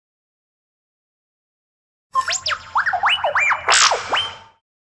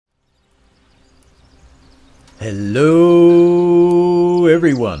Hello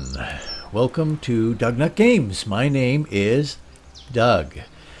everyone, welcome to DougNutGames. My name is Doug.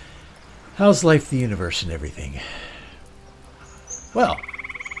 How's life, the universe, and everything? Well,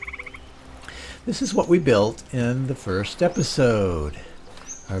 this is what we built in the first episode.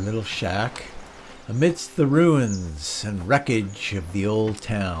 Our little shack amidst the ruins and wreckage of the old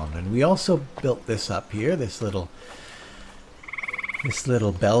town. And we also built this up here, this little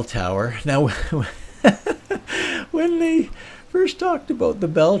bell tower. Now, when they first talked about the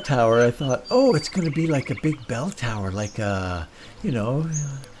bell tower, I thought, oh, it's going to be like a big bell tower, like a,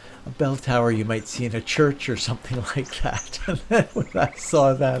 a bell tower you might see in a church or something like that. And then when I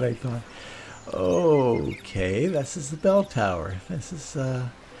saw that, I thought, okay, this is the bell tower. This is,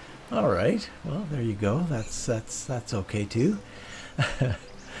 all right. Well, there you go. That's okay too.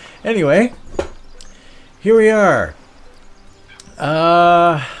 Anyway, here we are.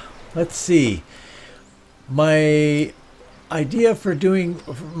 Let's see. My idea for doing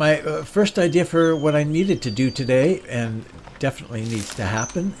my first idea for what I needed to do today, and definitely needs to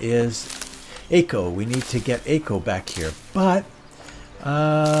happen, is Echo. We need to get Echo back here, but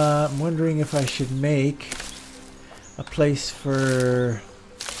I'm wondering if I should make a place for.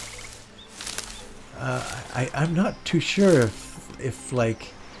 I'm not too sure if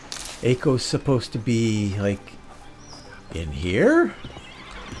like Echo's supposed to be like in here,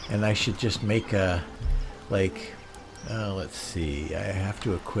 and I should just make a. Like, let's see, I have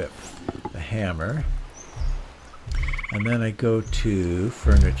to equip the hammer, and then I go to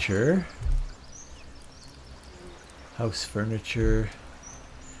furniture, house furniture,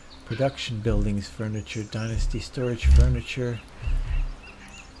 production buildings furniture, dynasty storage furniture,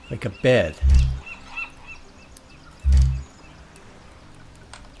 like a bed.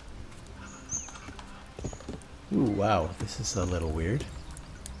 Ooh, wow, this is a little weird.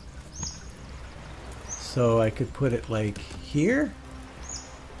 So I could put it like here.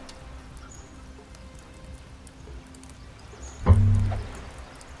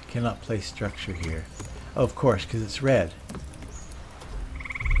 Cannot place structure here. Oh, of course, because it's red.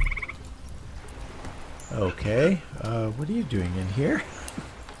 Okay, what are you doing in here?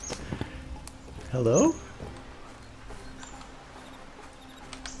 Hello?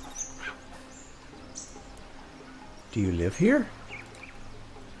 Do you live here?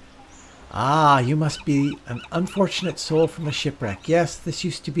 Ah, you must be an unfortunate soul from a shipwreck. Yes, this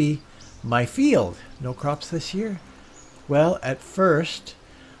used to be my field. No crops this year? Well, at first,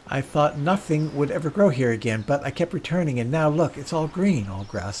 I thought nothing would ever grow here again, but I kept returning, and now look, it's all green, all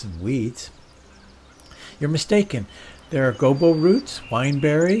grass and weeds. You're mistaken. There are gobo roots, wine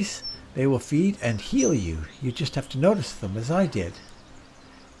berries. They will feed and heal you. You just have to notice them, as I did.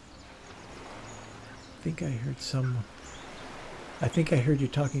 I think I heard you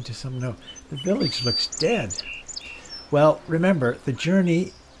talking to someone. No, the village looks dead. Well, remember, the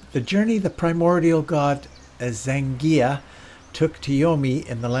journey the primordial god Zangia took to Yomi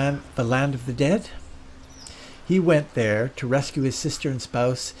in the land of the dead. He went there to rescue his sister and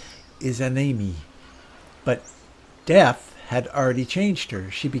spouse Izanami, but death had already changed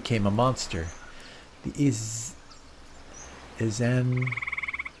her. She became a monster. The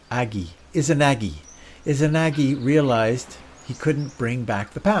Izanagi realized he couldn't bring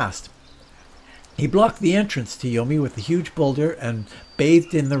back the past. He blocked the entrance to Yomi with a huge boulder and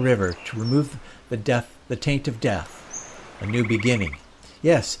bathed in the river to remove the taint of death. A new beginning.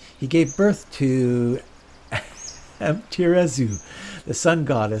 Yes, he gave birth to Amtirezu, the sun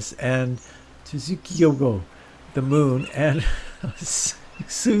goddess, and Tsukiogo, the moon, and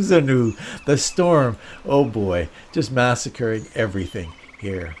Suzanu, the storm. Oh boy, just massacring everything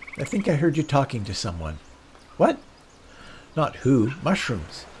here. I think I heard you talking to someone. What? Not who,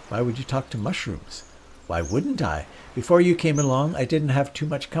 mushrooms. Why would you talk to mushrooms? Why wouldn't I? Before you came along, I didn't have too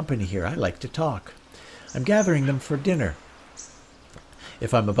much company here. I like to talk. I'm gathering them for dinner.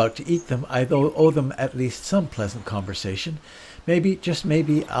 If I'm about to eat them, I owe them at least some pleasant conversation. Maybe, just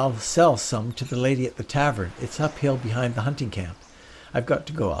maybe, I'll sell some to the lady at the tavern. It's uphill behind the hunting camp. I've got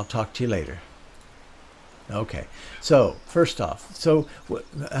to go. I'll talk to you later. Okay. So, first off, do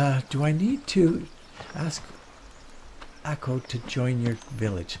I need to ask Echo to join your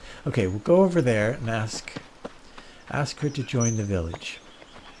village? Okay, we'll go over there and ask her to join the village.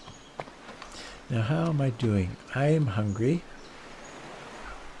 Now, how am I doing? I am hungry.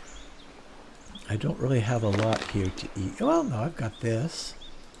 I don't really have a lot here to eat. Well, no, I've got this,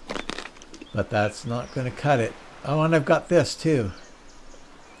 but that's not going to cut it. Oh, and I've got this too.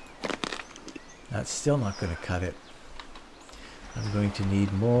 That's still not going to cut it. I'm going to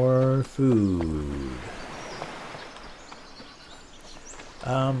need more food.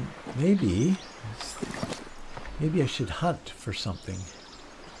 Maybe Maybe I should hunt for something.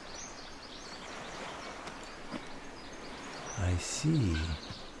 I see.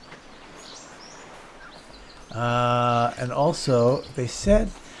 And also, they said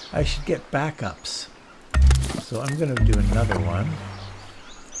I should get backups. So I'm going to do another one.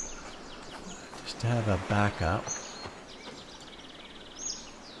 Just to have a backup.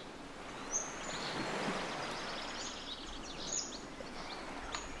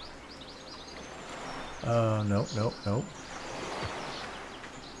 Oh, no, no, no.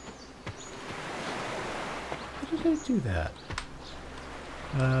 How did I do that?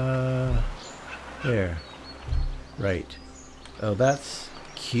 There. Right. Oh, that's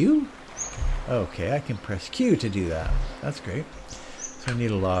Q? Okay, I can press Q to do that. That's great. So I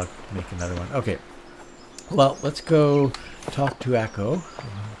need a log to make another one. Okay. Well, let's go talk to Echo.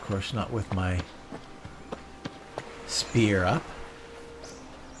 Of course, not with my spear up.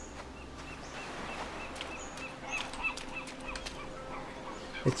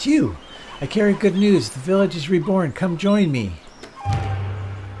 It's you. I carry good news. The village is reborn. Come join me.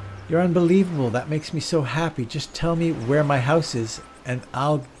 You're unbelievable. That makes me so happy. Just tell me where my house is and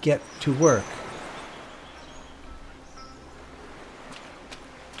I'll get to work.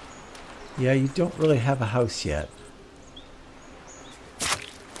 Yeah, you don't really have a house yet.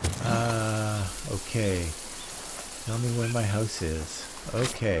 Okay. Tell me where my house is.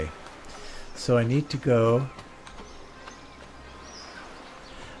 Okay. So I need to go.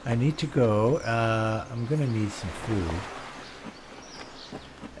 I'm going to need some food.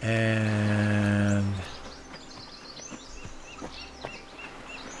 And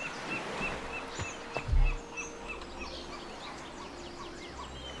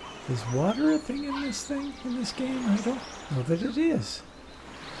is water a thing in this game? I don't know that it is.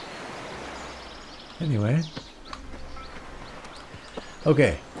 Anyway.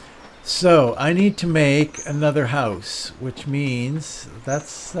 Okay. So I need to make another house, which means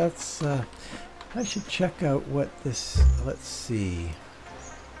that's I should check out what this, let's see.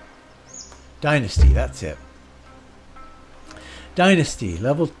 Dynasty, that's it. Dynasty,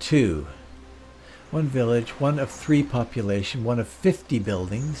 level 2. 1 village, 1 of 3 population, 1 of 50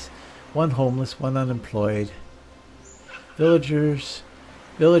 buildings, 1 homeless, 1 unemployed.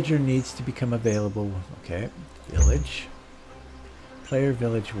 Villager needs to become available. Okay, village. Player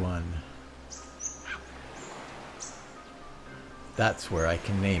village 1. That's where I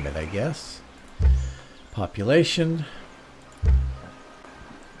can name it, I guess. Population.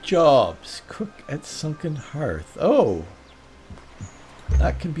 Jobs. Cook at sunken hearth. Oh!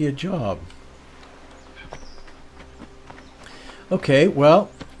 That can be a job. Okay, well,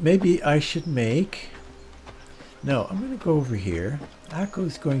 maybe I should make... No, I'm going to go over here.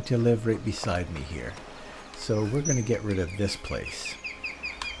 Akko's going to live right beside me here. So we're going to get rid of this place.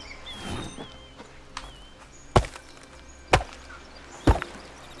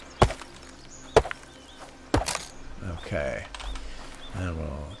 Okay. And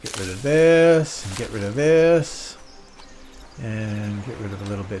we'll get rid of this, and get rid of this, and get rid of a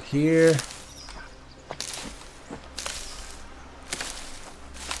little bit here.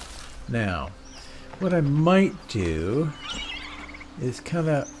 Now, what I might do is kind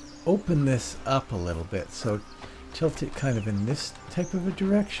of open this up a little bit. So tilt it kind of in this type of a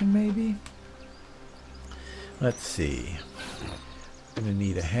direction, maybe. Let's see. I'm going to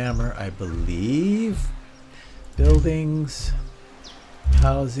need a hammer, I believe. Buildings,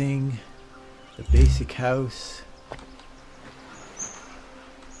 housing, the basic house.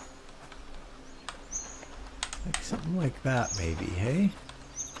 Like something like that, maybe, hey?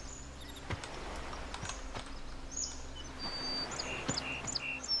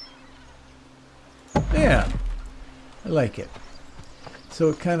 Yeah, I like it. So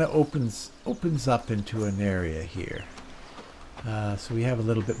it kind of opens up into an area here. So we have a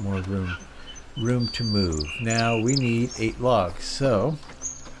little bit more room to move. Now we need 8 logs, so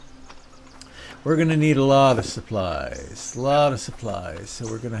we're going to need a lot of supplies. So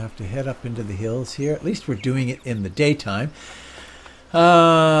we're going to have to head up into the hills here. At least we're doing it in the daytime.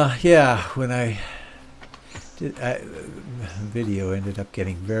 Yeah, when I did, video ended up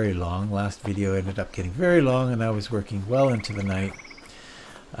getting very long. Last video ended up getting very long, and I was working well into the night.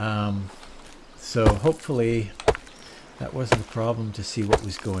 So hopefully that wasn't a problem to see what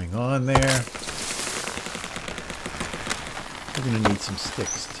was going on there. We're going to need some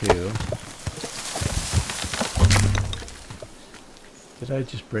sticks too. Did I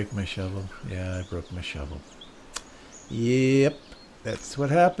just break my shovel? Yeah, I broke my shovel. Yep, that's what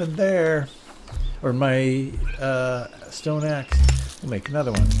happened there. Or my stone axe. We'll make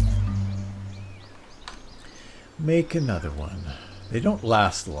another one. Make another one. They don't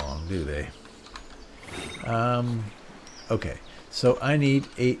last long, do they? Okay, so I need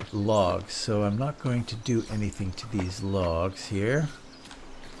 8 logs, so I'm not going to do anything to these logs here.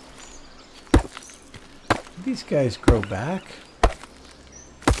 These guys grow back.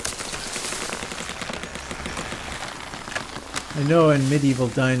 I know in Medieval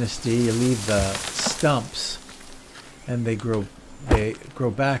Dynasty you leave the stumps and they grow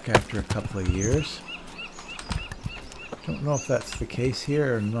back after a couple of years. Don't know if that's the case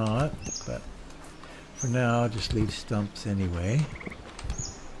here or not, but for now I'll just leave stumps anyway.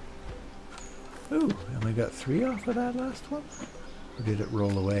 Ooh, I only got 3 off of that last one? Or did it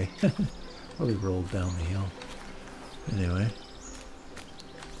roll away? Probably rolled down the hill. Anyway.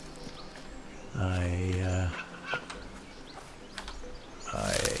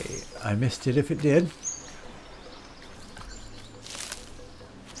 I missed it if it did.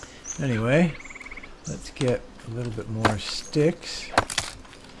 Anyway, let's get a little bit more sticks.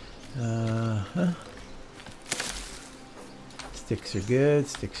 Sticks are good,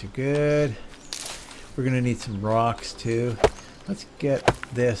 sticks are good. We're gonna need some rocks too. Let's get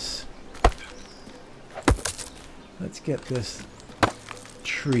this. Let's get this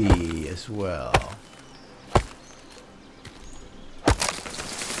tree as well.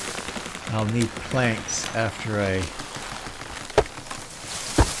 I'll need planks after I...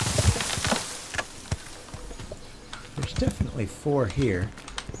 There's definitely 4 here.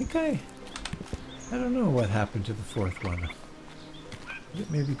 I think I don't know what happened to the 4th one. Did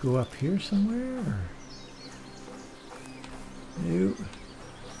it maybe go up here somewhere? Or? No.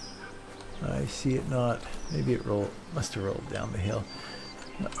 I see it not. Maybe it must have rolled down the hill.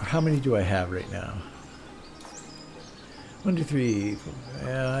 How many do I have right now? 1, 2, 3.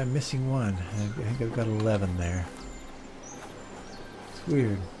 Yeah, I'm missing 1. I think I've got 11 there. It's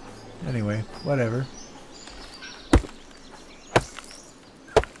weird. Anyway, whatever.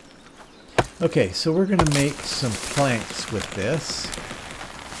 Okay, so we're going to make some planks with this.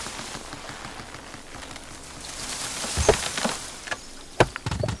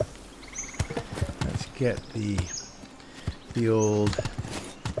 Let's get the old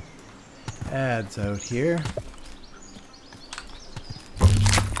adze out here.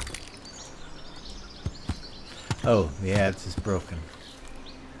 Oh, the adze is broken.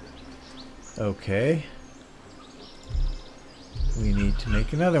 Okay. We need to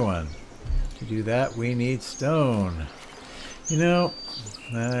make another one. To do that, we need stone. You know,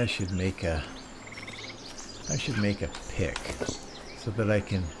 I should make a pick so that I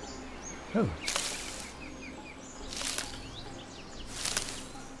can... Oh.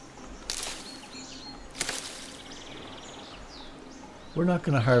 We're not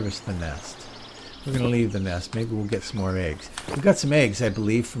going to harvest the nest. We're going to leave the nest. Maybe we'll get some more eggs. We've got some eggs, I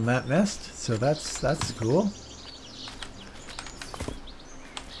believe, from that nest, so that's cool.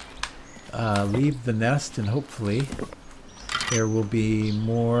 Leave the nest, and hopefully there will be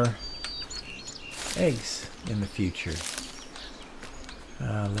more eggs in the future.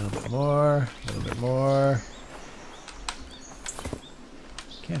 A little bit more, a little bit more.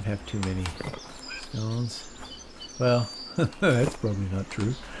 Can't have too many stones. Well, that's probably not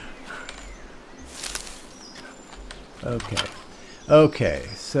true. Okay. Okay,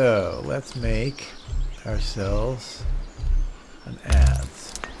 so let's make ourselves an adze.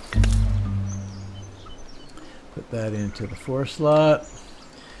 Put that into the 4 slot.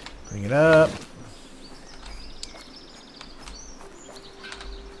 Bring it up.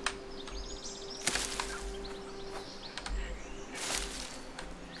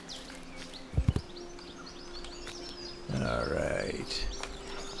 All right.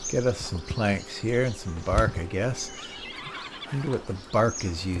 Get us some planks here and some bark, I guess. I wonder what the bark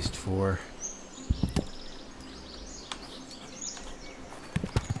is used for.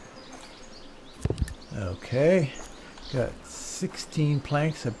 Okay, got 16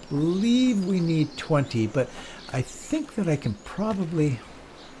 planks. I believe we need 20, but I think that I can probably,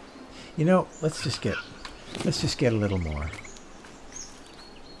 you know, let's just get a little more.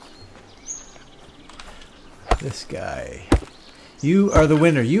 This guy. You are the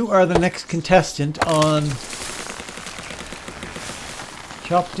winner. You are the next contestant on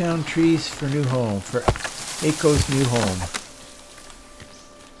Chop Down Trees for New Home, for Aiko's new home.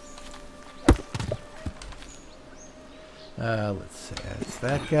 Let's see, that's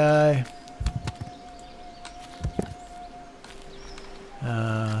that guy.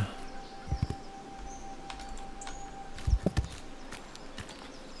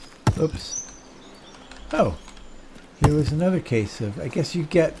 Oops. Oh, here was another case of, I guess you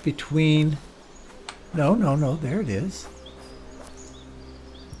get between, no, there it is.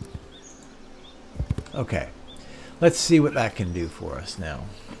 Okay, let's see what that can do for us now.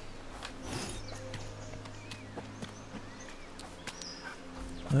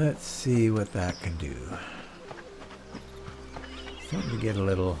 Let's see what that can do. Starting to get a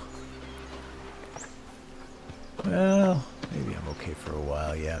little... Well, maybe I'm okay for a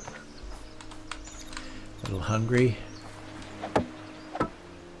while yet. A little hungry.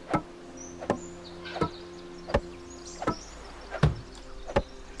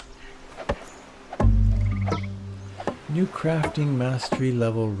 New crafting mastery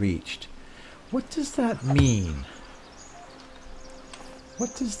level reached. What does that mean?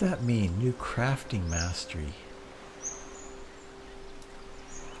 What does that mean? New crafting mastery.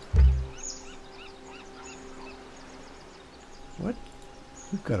 What?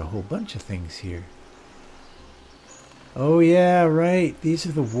 We've got a whole bunch of things here. Oh yeah, right. These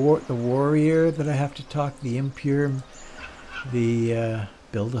are the warrior that I have to talk. The impure. The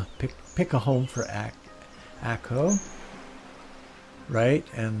pick a home for Akko. Right,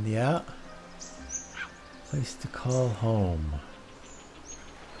 and yeah. Place to call home.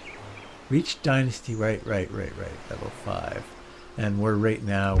 Reach Dynasty, right. Level 5. And we're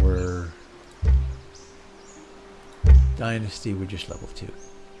Dynasty, we're just level 2.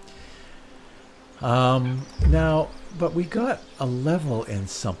 Now, but we got a level in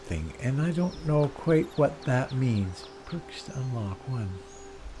something, and I don't know quite what that means. Perks to unlock 1.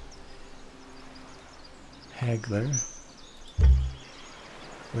 Haggler.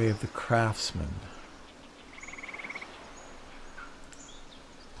 Way of the Craftsman.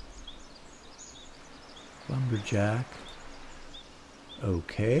 Lumberjack.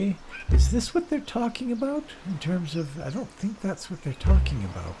 Okay. Is this what they're talking about? In terms of... I don't think that's what they're talking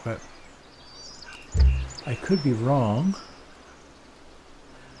about, but... I could be wrong.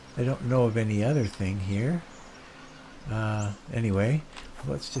 I don't know of any other thing here. Anyway,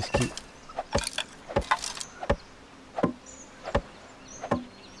 let's just keep...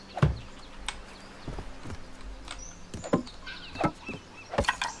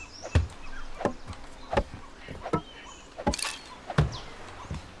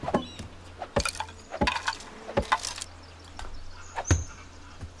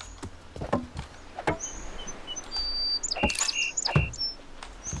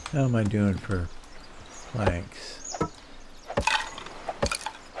 How am I doing for planks?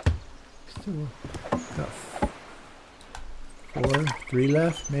 Still got 3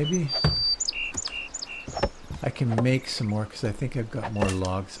 left, maybe? I can make some more because I think I've got more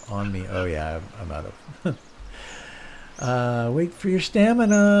logs on me. Oh yeah, I'm out of... wait for your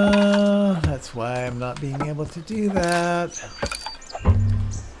stamina! That's why I'm not being able to do that.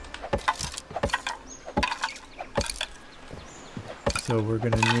 So we're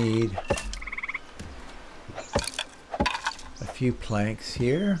going to need a few planks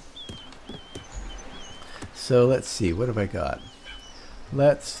here. So let's see, what have I got?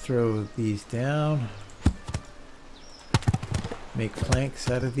 Let's throw these down. Make planks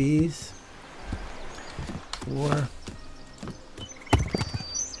out of these. 4.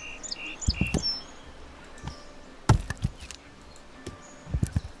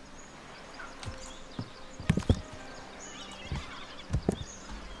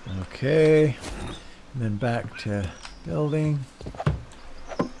 Okay, and then back to building.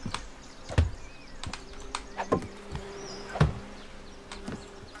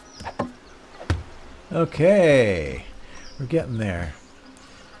 Okay, we're getting there.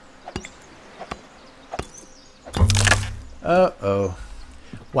 Uh-oh.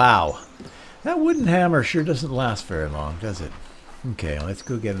 Wow. That wooden hammer sure doesn't last very long, does it? Okay, let's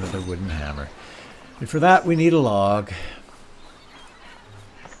go get another wooden hammer. And for that we need a log.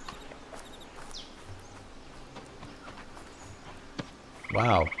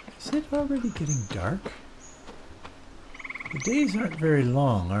 Wow, is it already getting dark? The days aren't very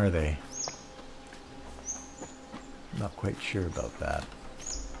long, are they? Not quite sure about that.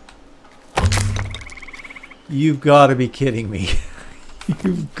 You've got to be kidding me.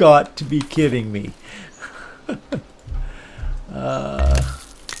 You've got to be kidding me.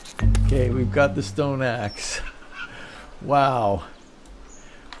 Okay, we've got the stone axe. Wow.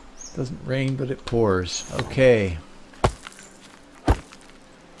 Doesn't rain, but it pours. Okay.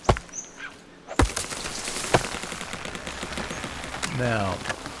 Now,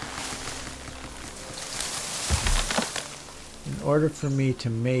 in order for me to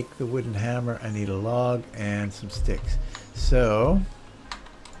make the wooden hammer, I need a log and some sticks. So,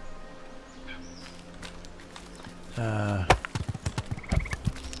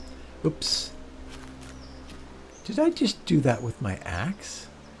 oops. Did I just do that with my axe?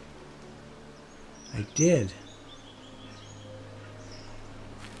 I did.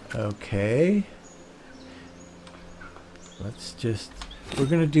 Okay. Let's just, we're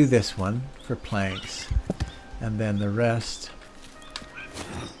going to do this one for planks, and then the rest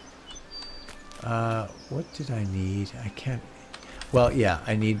What did I need? I can't... Well, yeah,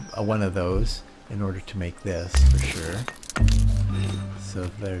 I need one of those in order to make this, for sure. So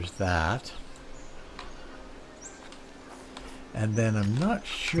there's that. And then I'm not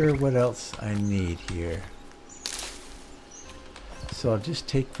sure what else I need here. So I'll just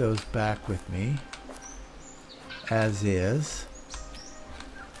take those back with me, as is.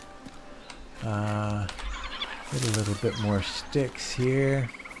 Get a little bit more sticks here.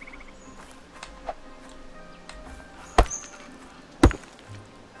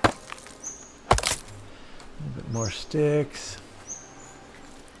 A little bit more sticks.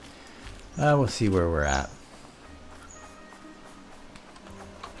 We'll see where we're at.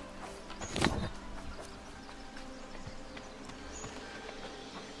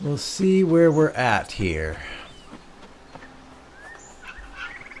 We'll see where we're at here.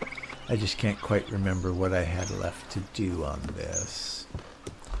 I just can't quite remember what I had left to do on this.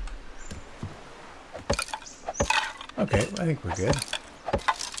 Okay, I think we're good.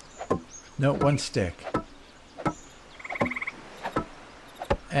 No, one stick.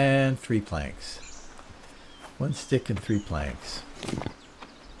 And 3 planks. 1 stick and 3 planks.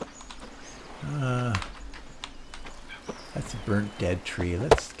 That's a burnt dead tree.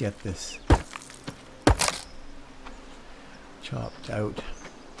 Let's get this chopped out.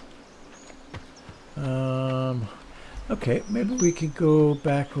 Okay, maybe we could go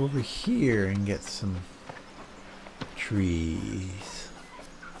back over here and get some trees.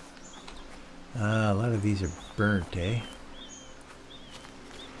 A lot of these are burnt, eh?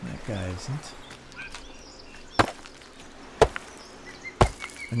 That guy isn't.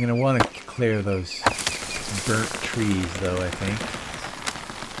 I'm going to want to clear those burnt trees, though, I think.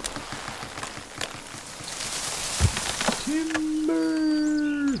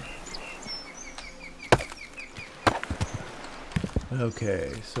 Timber!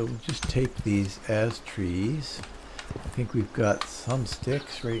 Okay, so we'll just take these as trees. I think we've got some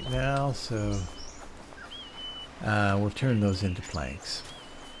sticks right now, so we'll turn those into planks.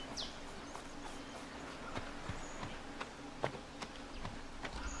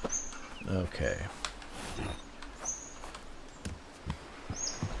 Okay.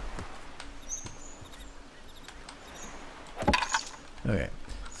 Okay,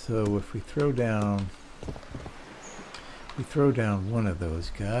 so if we throw down one of those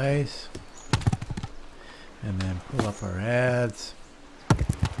guys and then pull up our ads,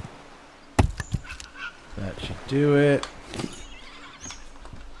 that should do it.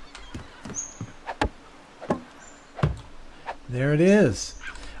 There it is.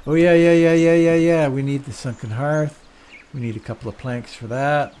 Oh yeah, we need the sunken hearth. We need a couple of planks for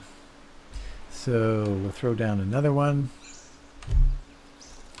that. So we'll throw down another one.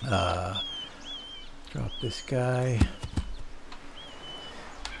 Drop this guy.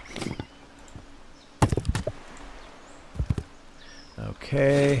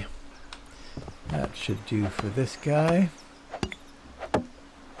 Okay, that should do for this guy.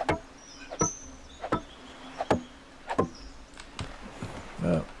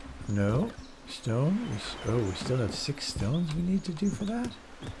 Oh, no, stone. We still have 6 stones we need to do for that.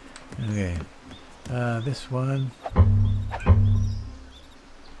 Okay, this one.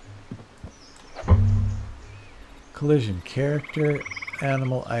 Collision, character,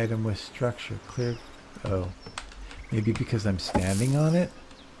 animal, item with structure, clear. Oh, maybe because I'm standing on it.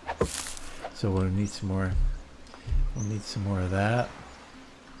 So we'll need some more. We'll need some more of that.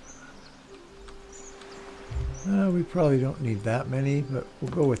 We probably don't need that many, but we'll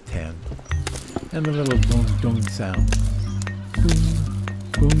go with 10. And the little dong dong sound. Boom,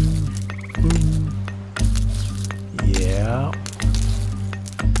 boom, boom. Yeah.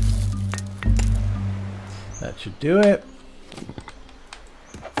 That should do it.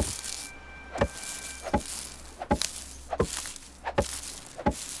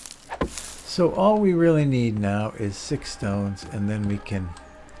 So all we really need now is 6 stones, and then we can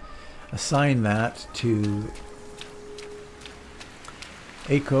assign that to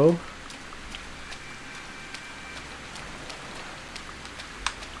Aiko.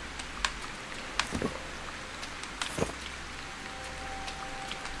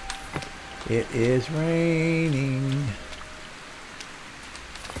 It is raining.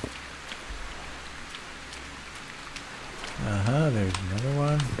 There's another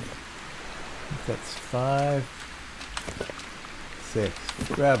one. I think that's 5, 6.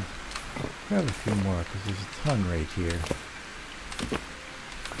 Grab a few more because there's a ton right here.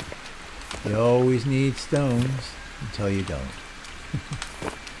 You always need stones until you don't.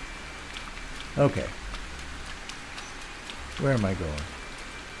 Okay. Where am I going?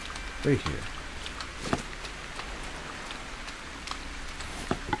 Right here.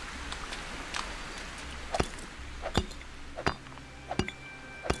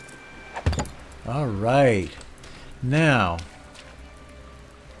 All right. Now.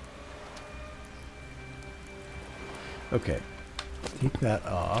 Okay. Take that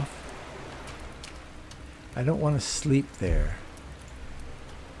off. I don't want to sleep there.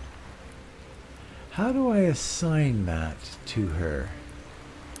 How do I assign that to her?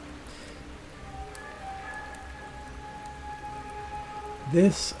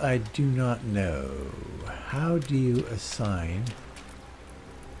 This I do not know. How do you assign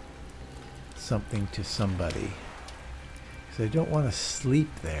something to somebody? Because I don't want to sleep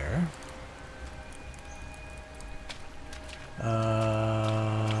there.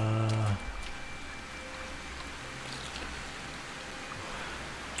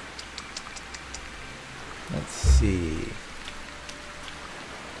 Let's see.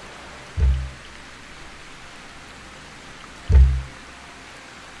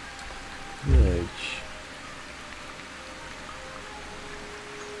 Village.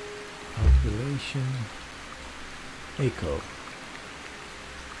 Population. Eco.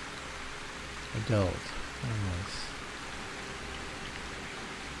 Adult. Almost.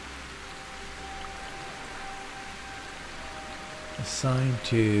 Assign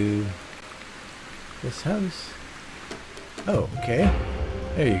to this house. Oh, okay.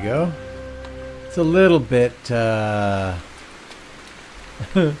 There you go. It's a little bit, I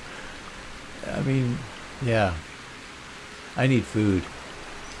mean, yeah. I need food.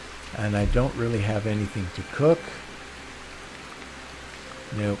 And I don't really have anything to cook.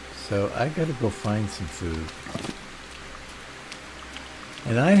 Nope. So I gotta go find some food.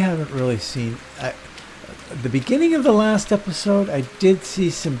 And I haven't really seen... the beginning of the last episode, I did see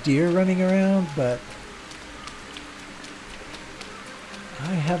some deer running around, but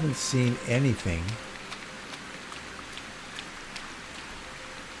I haven't seen anything.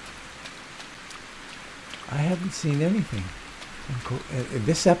 I haven't seen anything. In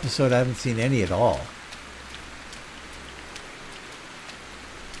this episode, I haven't seen any at all.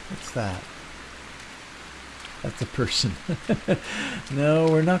 What's that? That's a person. No,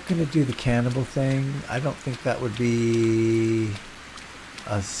 we're not going to do the cannibal thing. I don't think that would be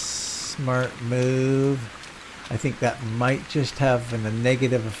a smart move. I think that might just have a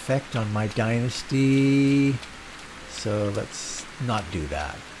negative effect on my dynasty. So let's not do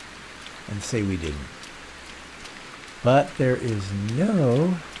that and say we didn't. But there is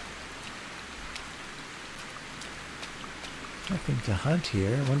nothing to hunt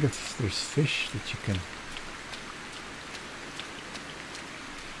here. I wonder if there's fish that you can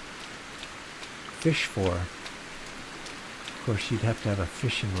fish for. Of course, you'd have to have a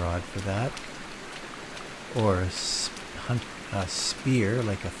fishing rod for that, or a spear,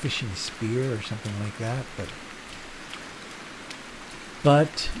 like a fishing spear or something like that.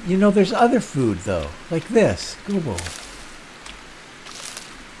 But you know, there's other food though, like this gobo.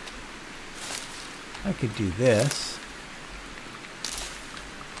 I could do this.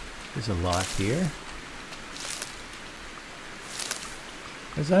 There's a lot here.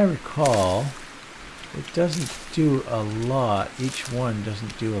 As I recall, it doesn't do a lot. Each one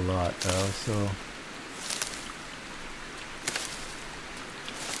doesn't do a lot though, so...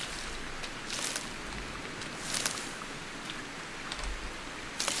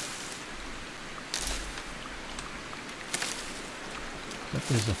 But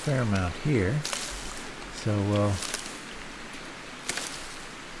there's a fair amount here. So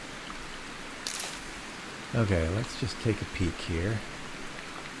okay, let's just take a peek here.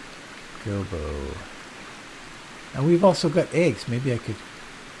 Gobo. And we've also got eggs. Maybe I could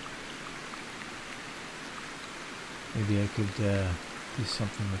do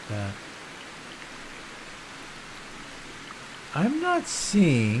something with that. I'm not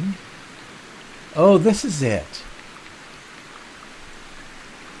seeing... Oh, this is it.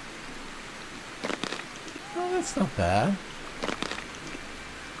 Oh, that's not bad.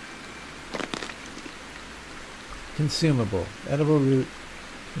 Consumable. Edible root.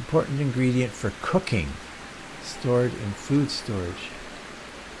 Important ingredient for cooking. Stored in food storage.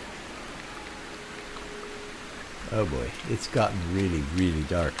 Oh boy, it's gotten really, really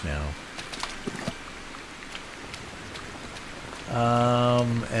dark now.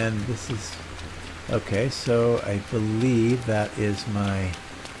 And this is... Okay, so I believe that is my...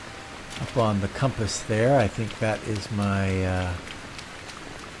 Up on the compass there, I think that is my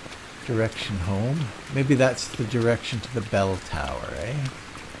direction home. Maybe that's the direction to the bell tower, eh?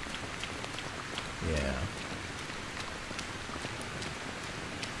 Yeah.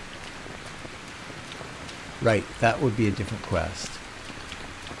 Right, that would be a different quest.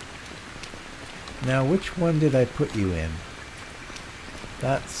 Now, which one did I put you in?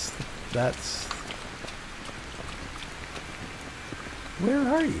 That's... Where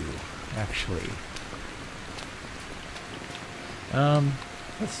are you? actually.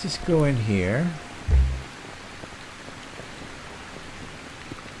 Let's just go in here.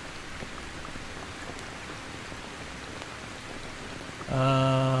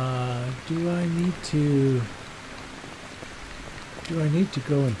 Do I need to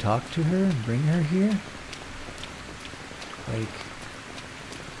go and talk to her and bring her here? Like,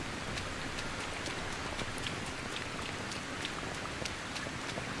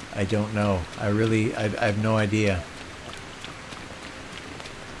 I don't know. I have no idea.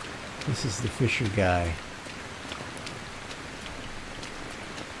 This is the fisher guy.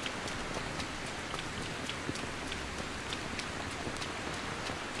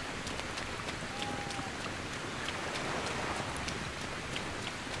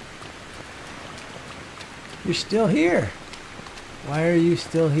 You're still here. Why are you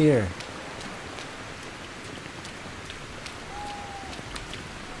still here?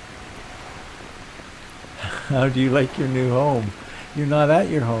 How do you like your new home? You're not at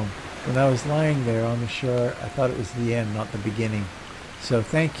your home. When I was lying there on the shore, I thought it was the end, not the beginning. So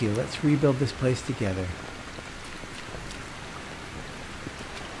thank you. Let's rebuild this place together.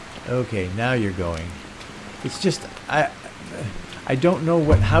 Okay, now you're going. It's just, I don't know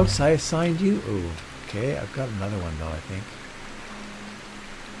what house I assigned you. Oh, okay. I've got another one though, I think.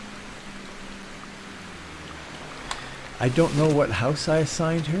 I don't know what house I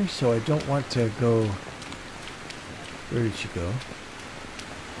assigned her, so I don't want to go. Where did she go?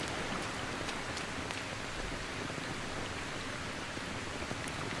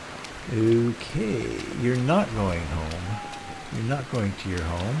 Okay, you're not going home. You're not going to your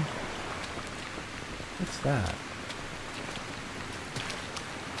home. What's that?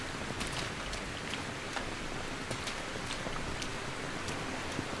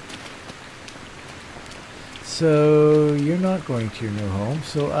 So you're not going to your new home,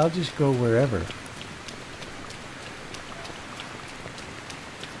 so I'll just go wherever.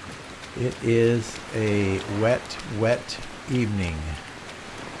 It is a wet, wet evening.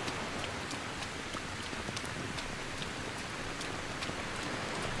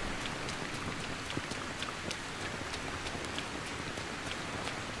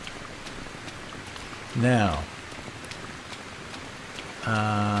 Now,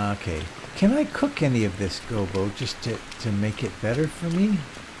 okay, can I cook any of this gobo just to make it better for me?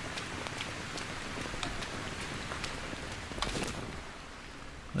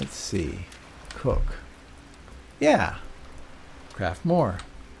 Let's see, cook. Yeah, craft more.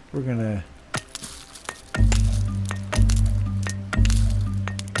 We're gonna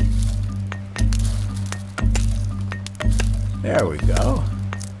there we go.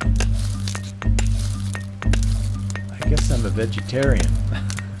 I guess I'm a vegetarian.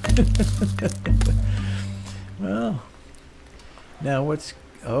 Well, now what's...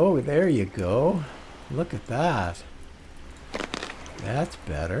 Oh, there you go. Look at that. That's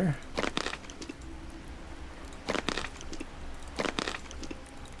better.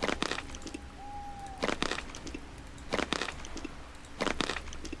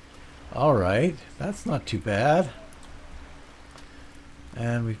 All right, that's not too bad.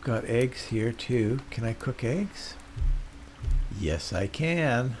 And we've got eggs here too. Can I cook eggs? Yes, I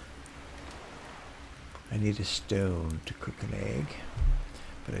can. I need a stone to cook an egg,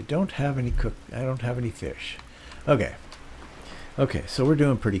 but I don't have any I don't have any fish. Okay. Okay, so we're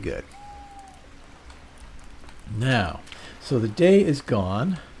doing pretty good. Now, so the day is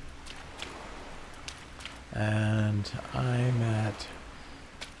gone, and I'm at...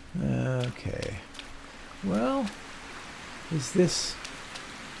 Okay. Well, is this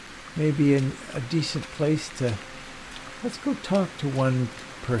maybe a decent place to... Let's go talk to one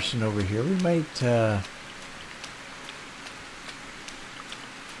person over here. We might...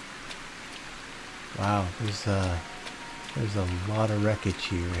 Wow, there's a lot of wreckage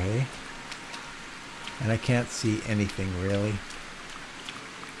here, eh? And I can't see anything really.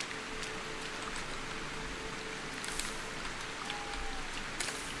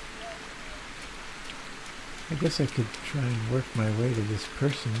 I guess I could try and work my way to this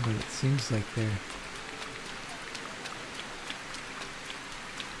person, but it seems like they're...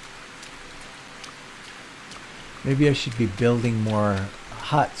 Maybe I should be building more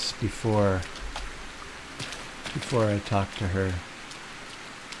huts before I talk to her.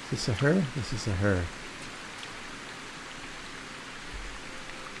 Is this a her? This is a her.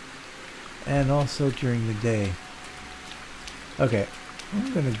 And also during the day. Okay,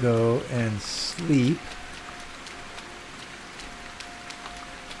 I'm gonna go and sleep.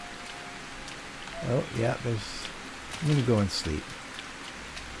 Oh yeah, I'm gonna go and sleep.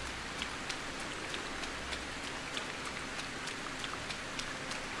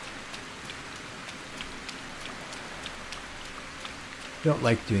 Don't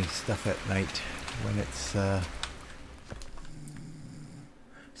like doing stuff at night when it's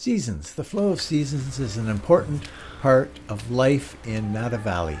seasons. The flow of seasons is an important part of life in Nada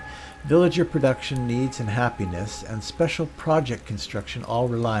Valley. Villager production needs and happiness and special project construction all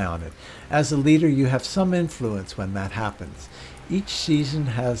rely on it. As a leader, you have some influence when that happens. Each season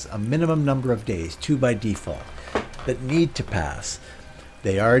has a minimum number of days, 2 by default, that need to pass.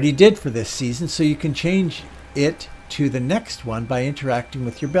 They already did for this season, so you can change it to the next one by interacting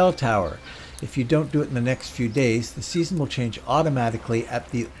with your bell tower. If you don't do it in the next few days, the season will change automatically at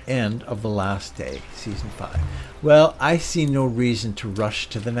the end of the last day, season 5. Well, I see no reason to rush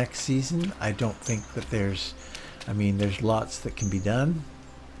to the next season. I don't think that there's lots that can be done.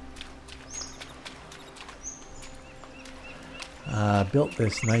 Built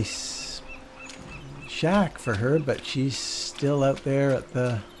this nice shack for her, but she's still out there at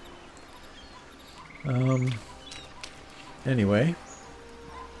the... Anyway,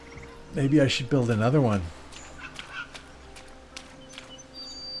 maybe I should build another one.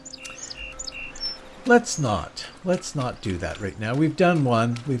 Let's not do that right now. We've done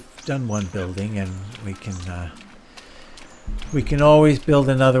one building, and we can always build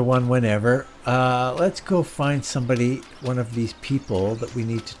another one whenever. Let's go find somebody, one of these people that we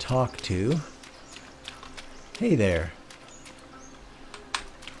need to talk to. Hey there.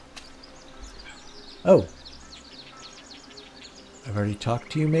 Oh. I've already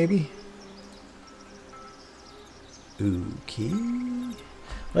talked to you, maybe? Okay.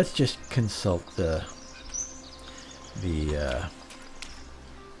 Let's just consult the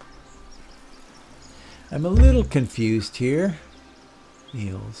I'm a little confused here.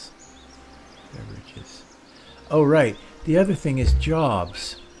 Meals. Beverages. Oh, right. The other thing is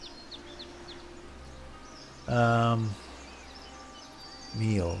jobs.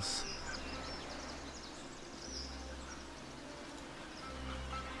 Meals.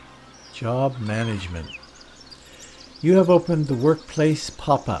 Job management. You have opened the workplace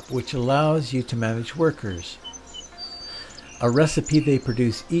pop-up, which allows you to manage workers, a recipe they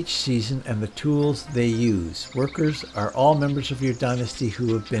produce each season, and the tools they use. Workers are all members of your dynasty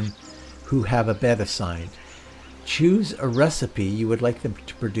who have a bed assigned. Choose a recipe you would like them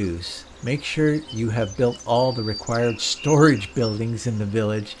to produce. Make sure you have built all the required storage buildings in the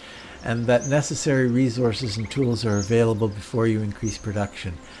village and that necessary resources and tools are available before you increase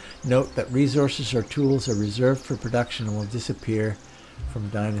production. Note that resources or tools are reserved for production and will disappear from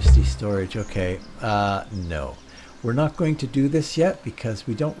Dynasty storage. Okay, no. We're not going to do this yet because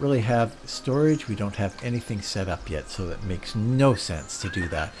we don't really have storage. We don't have anything set up yet, so that makes no sense to do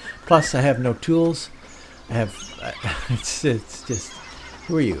that. Plus, I have no tools. It's just...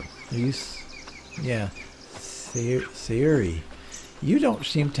 Who are you? Are you... Yeah. Sayuri. You don't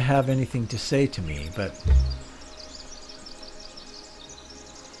seem to have anything to say to me, but...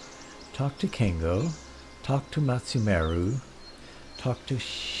 Talk to Kengo, talk to Matsumeru, talk to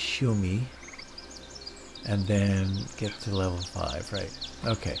Shumi, and then get to level 5, right?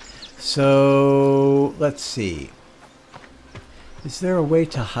 Okay, so let's see. Is there a way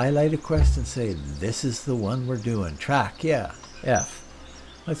to highlight a quest and say, this is the one we're doing? Track, yeah, F.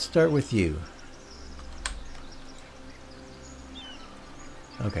 Let's start with you.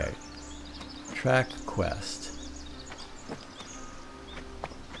 Okay, track quest.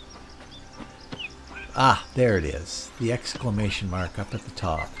 Ah, there it is. The exclamation mark up at the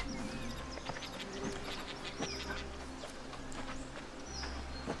top.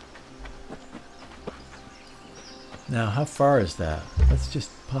 Now, how far is that? Let's just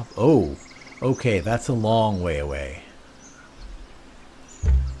pop... Oh, okay, that's a long way away.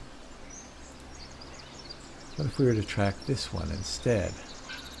 What if we were to track this one instead?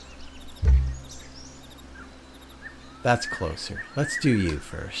 That's closer. Let's do you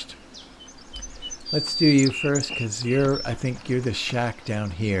first. Let's do you first, because I think you're the shack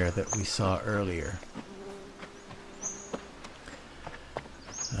down here that we saw earlier.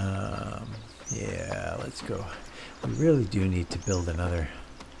 Yeah, let's go. We really do need to build another.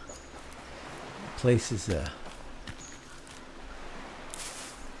 The place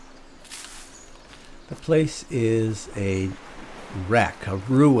is a wreck, a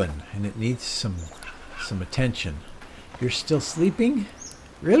ruin, and it needs some attention. You're still sleeping?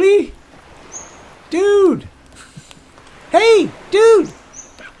 Really? Dude! Hey, dude!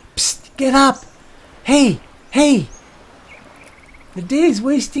 Psst, get up! Hey, hey! The day's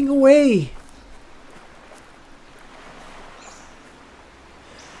wasting away.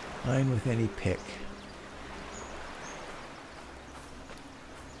 Line with any pick.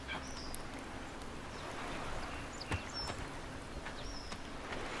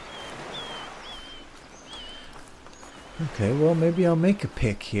 Okay, well, maybe I'll make a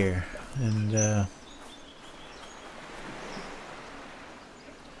pick here. And,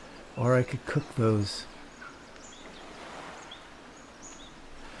 or I could cook those.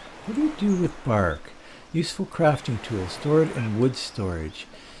 What do you do with bark? Useful crafting tool, stored in wood storage.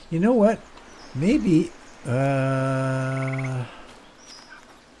 You know what? Maybe,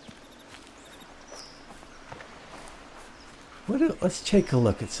 let's take a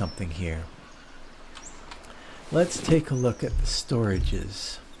look at something here. Let's take a look at the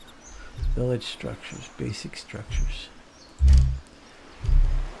storages. Village structures, basic structures.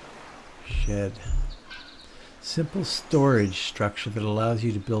 Shed. Simple storage structure that allows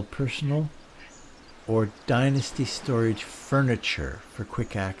you to build personal or dynasty storage furniture for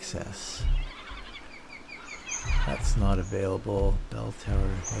quick access. That's not available. Bell tower,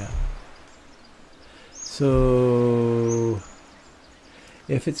 yeah. So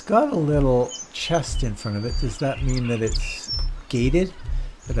if it's got a little chest in front of it, does that mean that it's gated?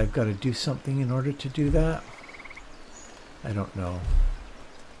 That I've got to do something in order to do that? I don't know.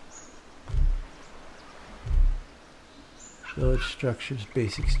 Village structures,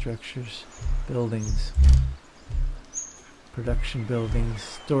 basic structures, buildings, production buildings,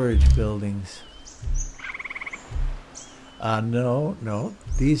 storage buildings. No.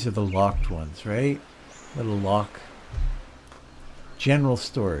 These are the locked ones, right? Little lock. General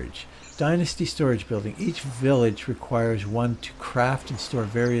storage. Dynasty storage building. Each village requires one to craft and store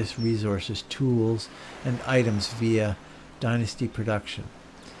various resources, tools, and items via dynasty production.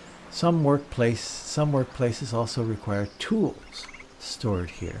 Some workplaces also require tools stored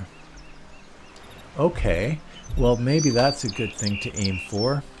here. Okay, well maybe that's a good thing to aim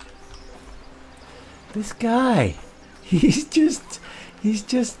for. This guy, he's just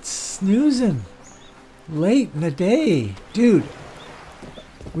snoozing late in the day. Dude,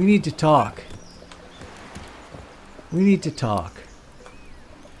 we need to talk. We need to talk.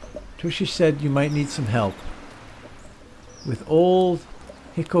 Tusha said you might need some help. With old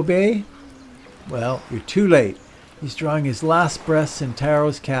Hikobe? Well, you're too late. He's drawing his last breaths in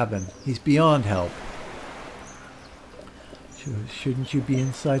Taro's cabin. He's beyond help. Shouldn't you be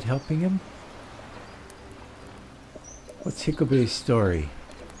inside helping him? What's Hikobe's story?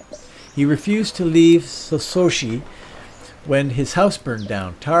 He refused to leave Sososhi when his house burned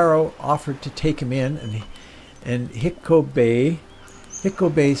down. Taro offered to take him in, and Hikobe's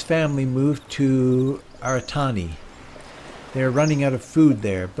family moved to Aratani. They are running out of food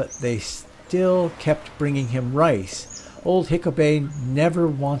there, but they still kept bringing him rice. Old Hikobe never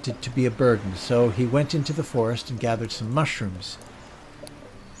wanted to be a burden, so he went into the forest and gathered some mushrooms.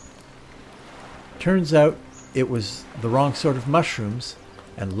 Turns out it was the wrong sort of mushrooms,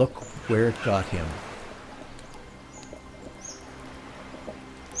 and look where it got him.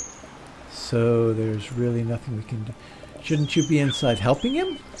 So there's really nothing we can do. Shouldn't you be inside helping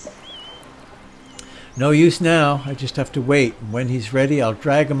him? No use now. I just have to wait. And when he's ready, I'll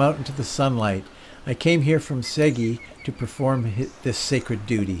drag him out into the sunlight. I came here from Segi to perform this sacred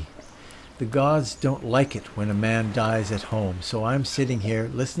duty. The gods don't like it when a man dies at home, so I'm sitting here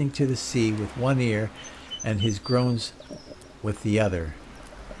listening to the sea with one ear and his groans with the other.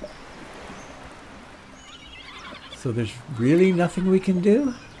 So there's really nothing we can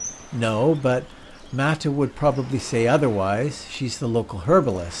do? No, but Mata would probably say otherwise. She's the local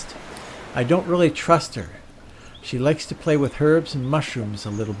herbalist. I don't really trust her. She likes to play with herbs and mushrooms a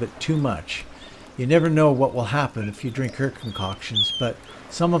little bit too much. You never know what will happen if you drink her concoctions, but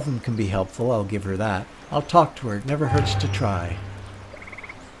some of them can be helpful, I'll give her that. I'll talk to her, it never hurts to try.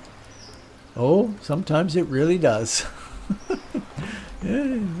 Oh, sometimes it really does.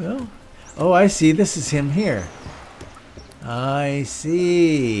 Yeah, well. Oh, I see, this is him here. I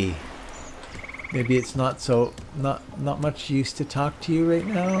see. Maybe it's not much use to talk to you right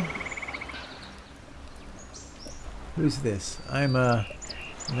now. Who's this? I'm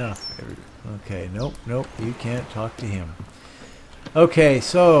enough. Okay, nope, you can't talk to him. Okay,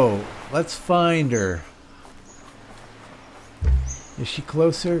 so let's find her. Is she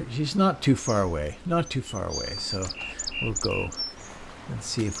closer? She's not too far away. Not too far away, so we'll go and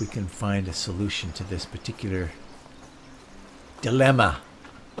see if we can find a solution to this particular dilemma.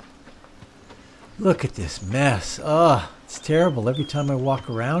 Look at this mess. Oh, it's terrible. Every time I walk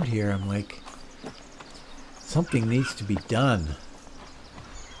around here, I'm like, something needs to be done.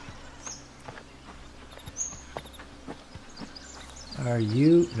 Are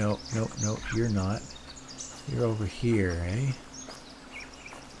you? No, you're not. You're over here, eh?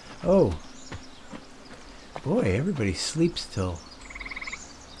 Oh. Boy, everybody sleeps till.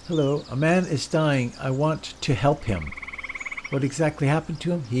 Hello, a man is dying. I want to help him. What exactly happened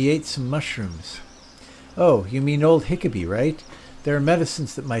to him? He ate some mushrooms. Oh, you mean old Hickabee, right? There are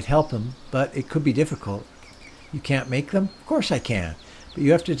medicines that might help him, but it could be difficult. You can't make them? Of course I can. But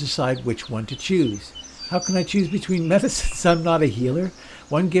you have to decide which one to choose. How can I choose between medicines? I'm not a healer.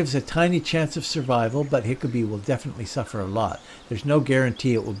 One gives a tiny chance of survival, but Hickabee will definitely suffer a lot. There's no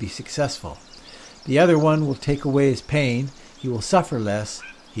guarantee it will be successful. The other one will take away his pain. He will suffer less.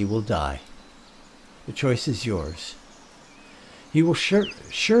 He will die. The choice is yours. He will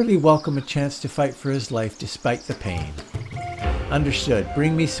surely welcome a chance to fight for his life despite the pain. Understood.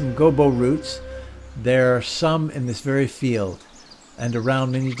 Bring me some gobo roots. There are some in this very field and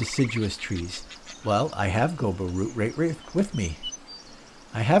around many deciduous trees. Well, I have gobo root right with me.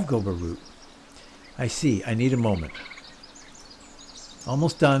 I have gobo root. I see. I need a moment.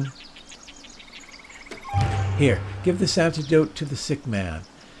 Almost done. Here, give this antidote to the sick man.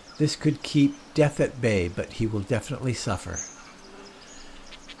 This could keep death at bay, but he will definitely suffer.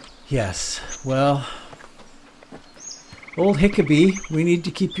 Yes, well, old Hickabee, we need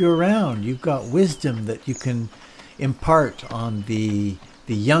to keep you around. You've got wisdom that you can impart on the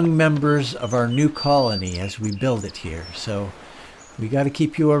young members of our new colony as we build it here. So we got to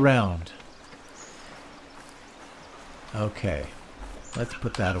keep you around. Okay, let's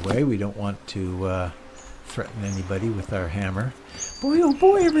put that away. We don't want to threaten anybody with our hammer. Boy, oh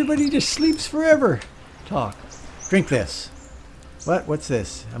boy, everybody just sleeps forever. Talk. Drink this. What? What's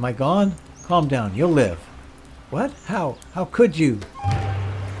this? Am I gone? Calm down. You'll live. What? How? How could you?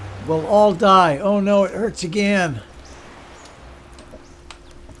 We'll all die. Oh no, it hurts again.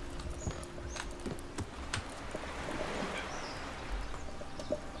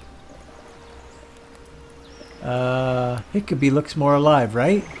 Hickabee looks more alive,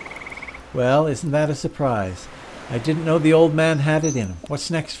 right? Well, isn't that a surprise? I didn't know the old man had it in him.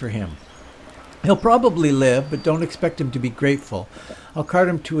 What's next for him? He'll probably live, but don't expect him to be grateful. I'll cart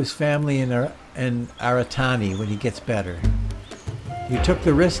him to his family in Aratani when he gets better. You took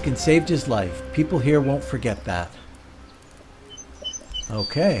the risk and saved his life. People here won't forget that.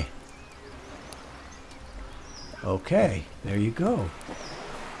 Okay. Okay, there you go.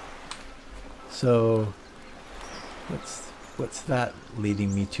 So, what's that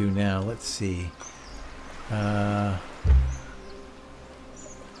leading me to now? Let's see.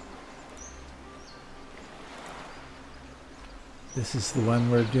 This is the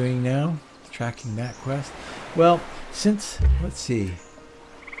one we're doing now, tracking that quest. Well, let's see.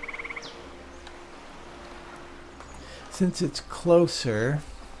 Since it's closer,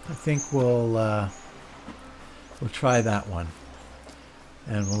 I think we'll try that one.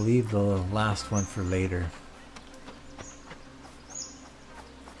 And we'll leave the last one for later.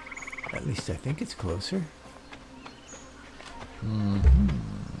 At least I think it's closer.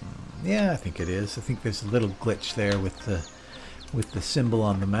 Yeah, I think it is. I think there's a little glitch there with the symbol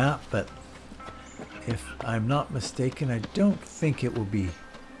on the map, but if I'm not mistaken, I don't think it will be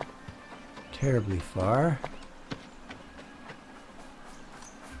terribly far.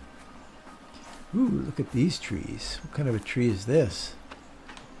 Ooh, look at these trees. What kind of a tree is this?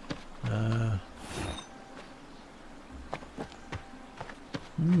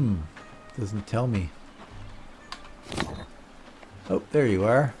 Doesn't tell me. Oh, there you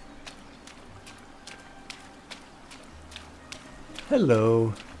are.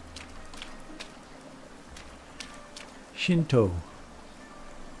 Hello. Shinto.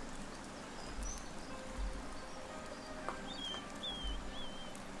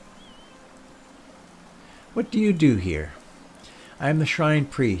 What do you do here? I am the shrine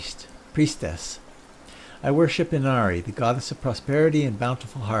priestess. I worship Inari, the goddess of prosperity and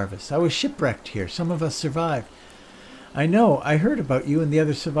bountiful harvest. I was shipwrecked here. Some of us survived. I know. I heard about you and the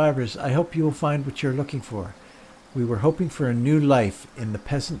other survivors. I hope you will find what you're looking for. We were hoping for a new life in the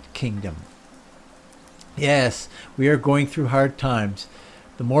peasant kingdom. Yes, we are going through hard times.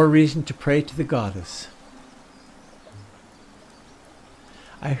 The more reason to pray to the goddess.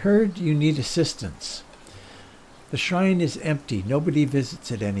 I heard you need assistance. The shrine is empty. Nobody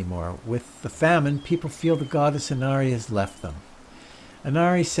visits it anymore. With the famine, people feel the goddess Inari has left them.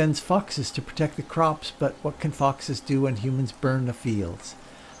 Inari sends foxes to protect the crops, but what can foxes do when humans burn the fields?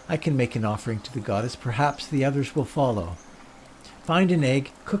 I can make an offering to the goddess. Perhaps the others will follow. Find an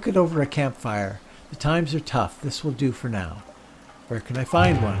egg, cook it over a campfire. The times are tough. This will do for now. Where can I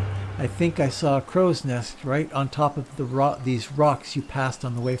find one? I think I saw a crow's nest right on top of these rocks you passed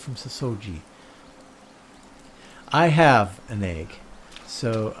on the way from Sasoji. I have an egg,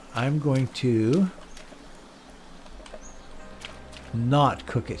 so I'm going to not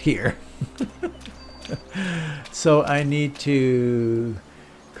cook it here. So I need to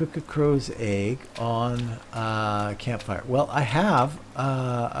cook a crow's egg on a campfire. Well, I have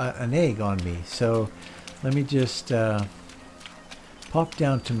an egg on me, so Let me just pop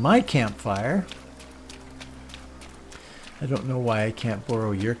down to my campfire. I don't know why I can't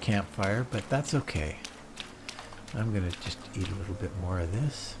borrow your campfire, but that's okay. I'm going to just eat a little bit more of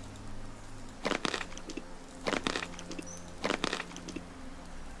this.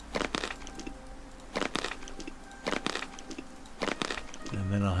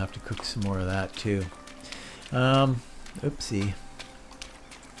 And then I'll have to cook some more of that too. Oopsie.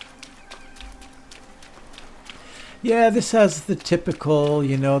 Yeah, this has the typical,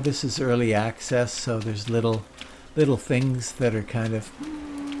 you know, this is early access, so there's little things that are kind of,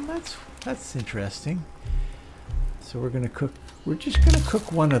 that's interesting. So we're just going to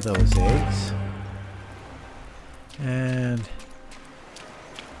cook one of those eggs. And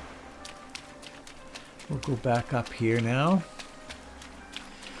we'll go back up here now.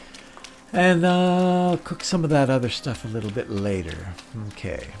 And cook some of that other stuff a little bit later.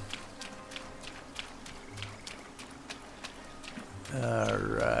 Okay. All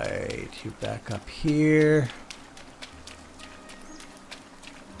right, you're back up here.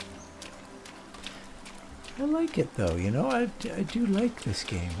 I like it though, you know, I do like this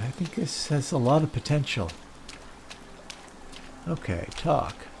game. I think this has a lot of potential. Okay,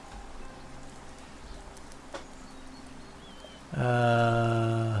 talk.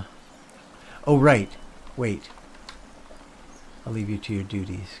 Oh, right. Wait. I'll leave you to your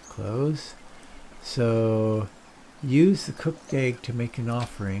duties. Close. So, use the cooked egg to make an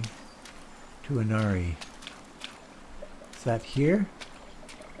offering to Inari. Is that here?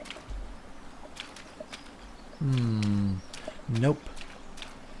 Nope.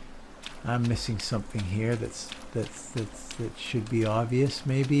 I'm missing something here that should be obvious,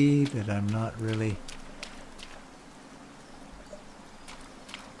 maybe, that I'm not really.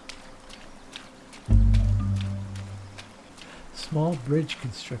 Small bridge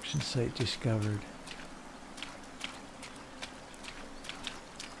construction site discovered.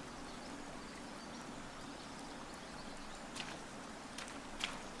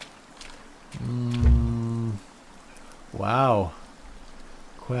 Wow.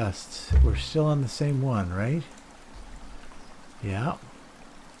 Quests. We're still on the same one, right? Yeah.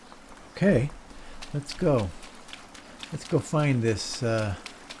 Okay. Let's go. Let's go find this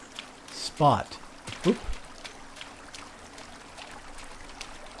spot. Oop.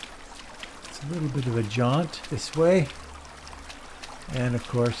 It's a little bit of a jaunt this way. And of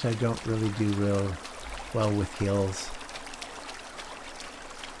course I don't really do real well with hills.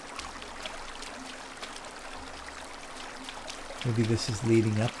 Maybe this is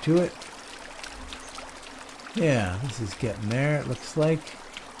leading up to it. Yeah, this is getting there, it looks like.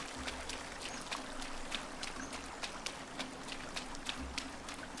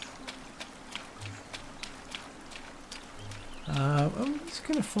 I'm just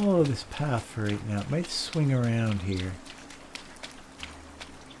going to follow this path for right now. It might swing around here.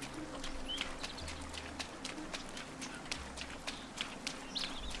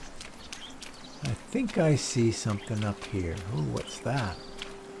 I think I see something up here. Oh, what's that?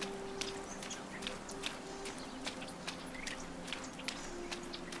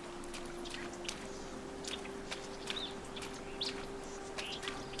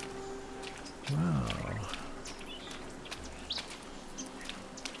 Wow.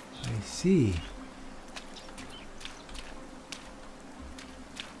 I see.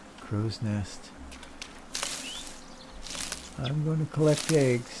 Crow's nest. I'm going to collect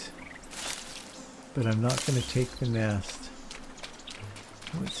eggs. But I'm not going to take the nest.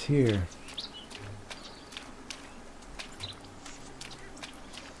 What's here?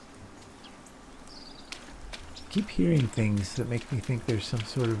 I keep hearing things that make me think there's some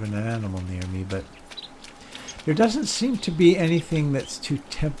sort of an animal near me, but there doesn't seem to be anything that's too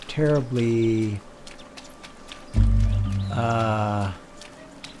terribly oh,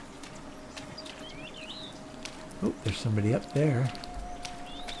 there's somebody up there.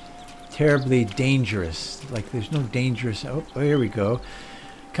 Terribly dangerous. Like there's no dangerous. Oh, here we go.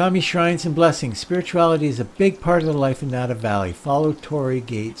 Kami shrines and blessings. Spirituality is a big part of the life in Nada Valley. Follow Torii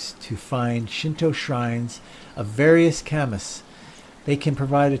gates to find Shinto shrines of various kamis. They can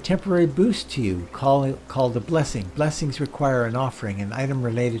provide a temporary boost to you, called a blessing. Blessings require an offering, an item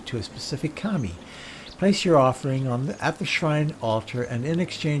related to a specific kami. Place your offering at the shrine altar, and in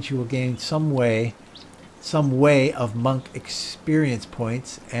exchange you will gain some way of monk experience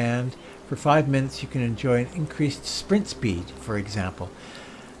points, and for 5 minutes you can enjoy an increased sprint speed, for example.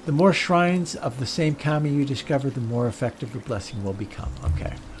 The more shrines of the same kami you discover, the more effective your blessing will become.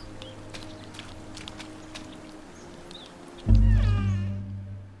 Okay.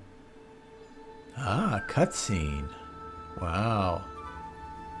 Ah, cutscene. Wow.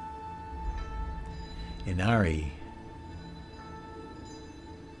 Inari.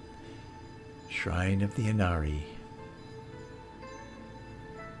 Shrine of the Inari.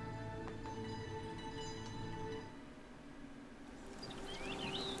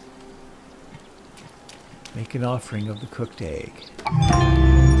 Make an offering of the cooked egg.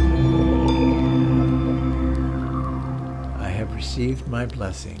 I have received my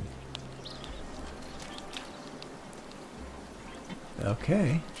blessing.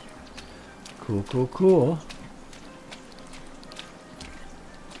 Okay. Cool, cool, cool.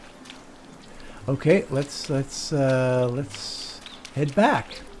 Okay, let's head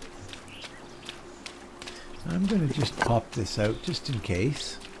back. I'm going to just pop this out just in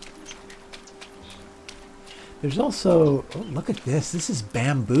case. There's also, oh, look at this. This is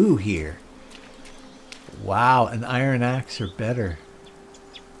bamboo here. Wow, an iron axe are better.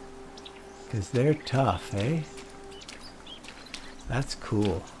 Because they're tough, eh? That's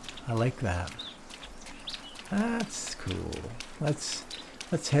cool. I like that. That's cool. Let's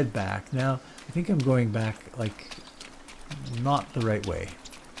head back. Now, I think I'm going back, like, not the right way.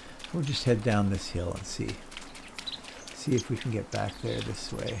 We'll just head down this hill and see. See if we can get back there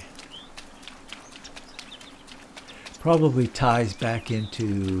this way. Probably ties back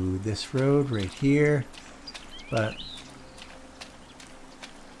into this road right here, but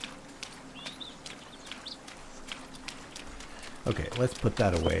okay, let's put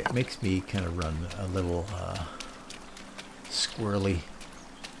that away. It makes me kind of run a little squirrely.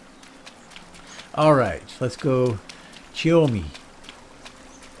 All right, let's go Chiomi.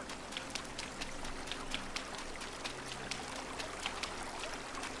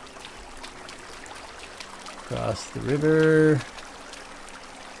 Across the river.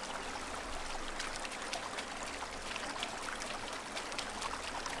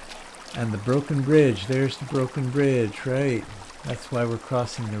 And the broken bridge. There's the broken bridge, right? That's why we're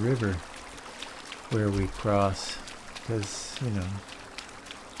crossing the river where we cross. Because, you know,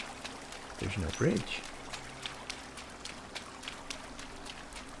 there's no bridge.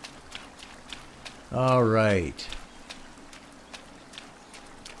 All right.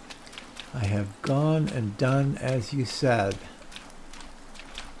 I have gone and done as you said.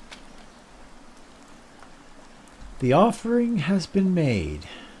 The offering has been made.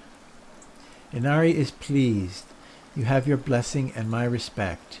 Inari is pleased. You have your blessing and my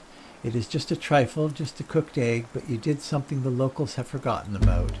respect. It is just a trifle, just a cooked egg, but you did something the locals have forgotten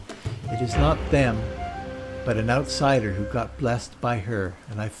about. It is not them, but an outsider who got blessed by her,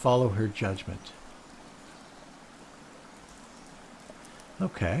 and I follow her judgment.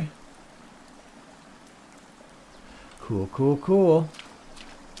 Okay. Cool, cool, cool.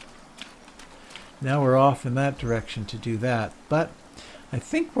 Now we're off in that direction to do that. But I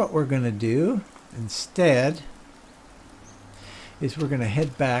think what we're going to do instead is we're going to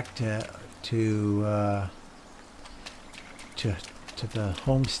head back to the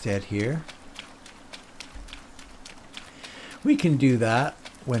homestead here. We can do that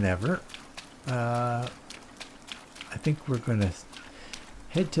whenever. I think we're going to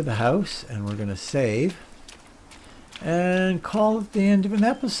head to the house and we're going to save and call it the end of an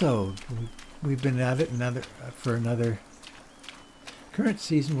episode. We've been at it for another. Current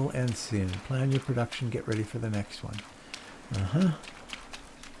season will end soon. Plan your production. Get ready for the next one.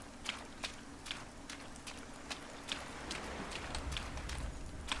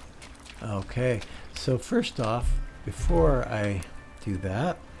 Okay. So first off, before I do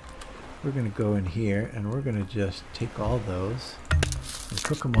that, we're going to go in here and we're going to just take all those and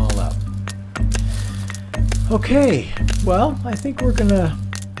cook them all up. Okay, well, I think we're gonna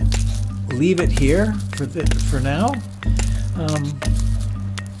leave it here for now.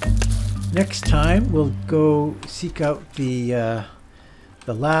 Next time we'll go seek out the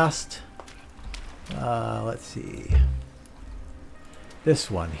last. Let's see. This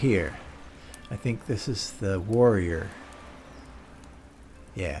one here. I think this is the warrior.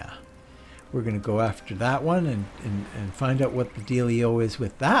 Yeah, we're gonna go after that one and find out what the dealio is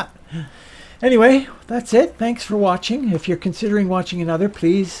with that. Anyway, that's it. Thanks for watching. If you're considering watching another,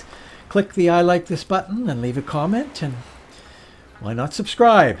 please click the I like this button and leave a comment. And why not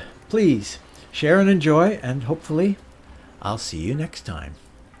subscribe? Please share and enjoy. And hopefully I'll see you next time.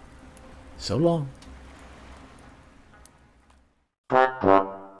 So long.